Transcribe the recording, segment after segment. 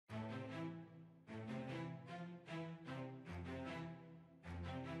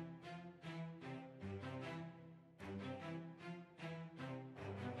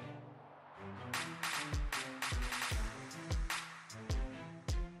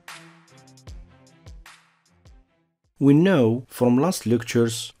We know from last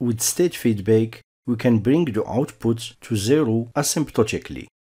lectures with state feedback we can bring the output to 0 asymptotically.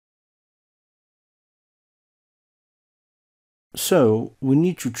 So we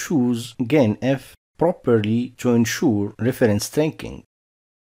need to choose gain f properly to ensure reference tracking.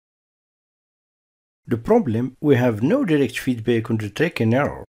 The problem, we have no direct feedback on the tracking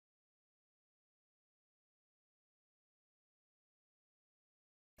error.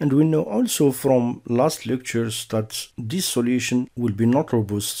 And we know also from last lectures that this solution will be not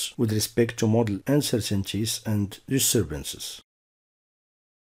robust with respect to model uncertainties and disturbances.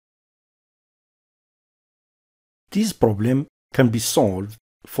 This problem can be solved,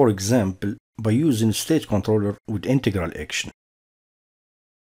 for example, by using state controller with integral action.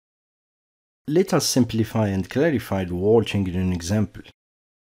 Let us simplify and clarify the whole thing in an example.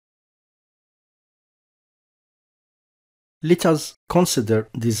 Let us consider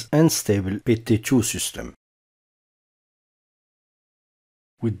this unstable PT2 system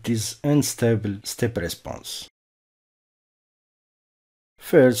with this unstable step response.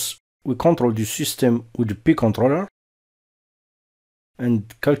 First, we control the system with the P controller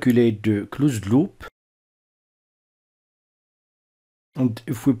and calculate the closed loop. And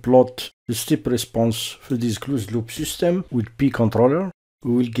if we plot the step response for this closed loop system with P controller,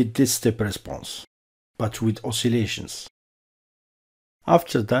 we will get this step response, but with oscillations.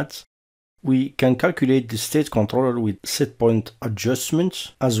 After that, we can calculate the state controller with setpoint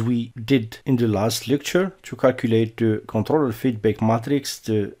adjustment, as we did in the last lecture, to calculate the controller feedback matrix,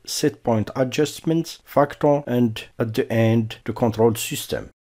 the setpoint adjustment factor, and at the end, the control system.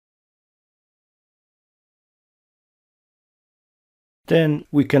 Then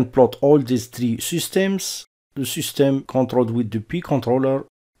we can plot all these three systems, the system controlled with the P controller,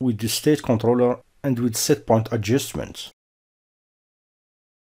 with the state controller, and with setpoint adjustment.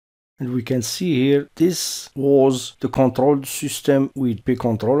 And we can see here, this was the controlled system with P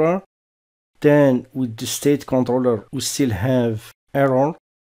controller. Then with the state controller, we still have error.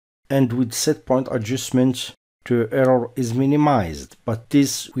 And with setpoint adjustment, the error is minimized, but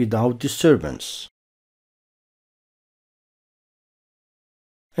this without disturbance.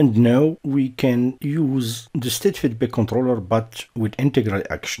 And now we can use the state feedback controller, but with integral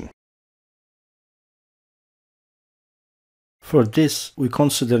action. For this, we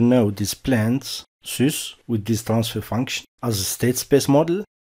consider now this plant, SUS, with this transfer function as a state space model.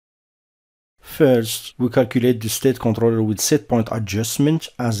 First, we calculate the state controller with setpoint adjustment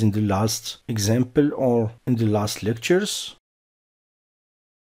as in the last example or in the last lectures.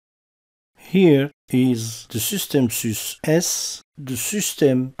 Here is the system SUS S, the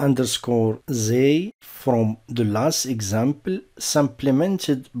system underscore Z from the last example,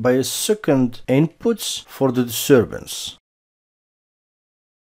 supplemented by a second input for the disturbance.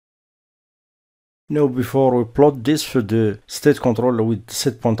 Now, before we plot this for the state controller with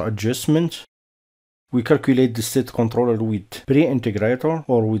setpoint adjustment, we calculate the state controller with pre-integrator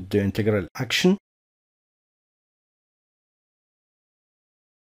or with the integral action.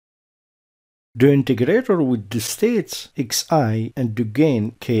 The integrator with the states xi and the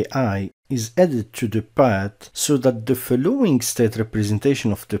gain ki is added to the path so that the following state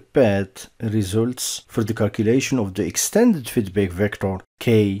representation of the path results for the calculation of the extended feedback vector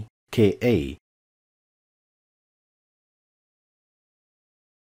k, ka.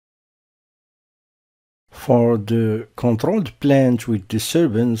 For the controlled plant with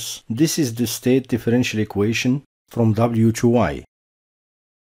disturbance, this is the state differential equation from W to Y.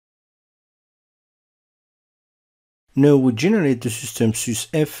 Now we generate the system SUS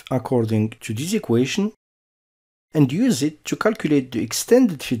F according to this equation and use it to calculate the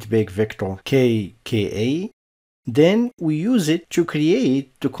extended feedback vector k, ka. Then we use it to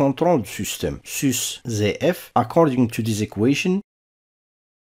create the controlled system SUS ZF according to this equation,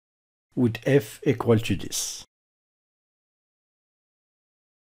 with f equal to this.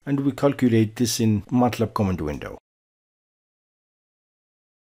 And we calculate this in MATLAB command window.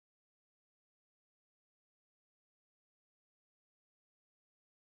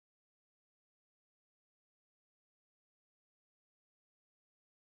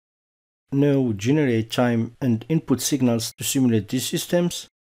 Now generate time and input signals to simulate these systems.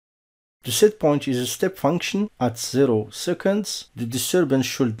 The set point is a step function at 0 seconds. The disturbance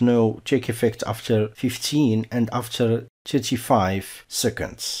should now take effect after 15 and after 35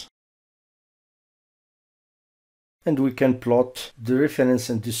 seconds. And we can plot the reference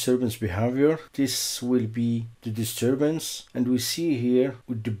and disturbance behavior. This will be the disturbance, and we see here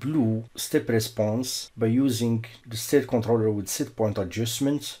with the blue step response by using the state controller with set point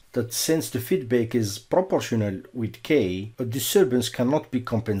adjustment that since the feedback is proportional with k, a disturbance cannot be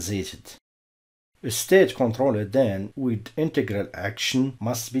compensated. A state controller then with integral action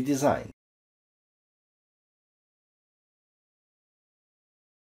must be designed.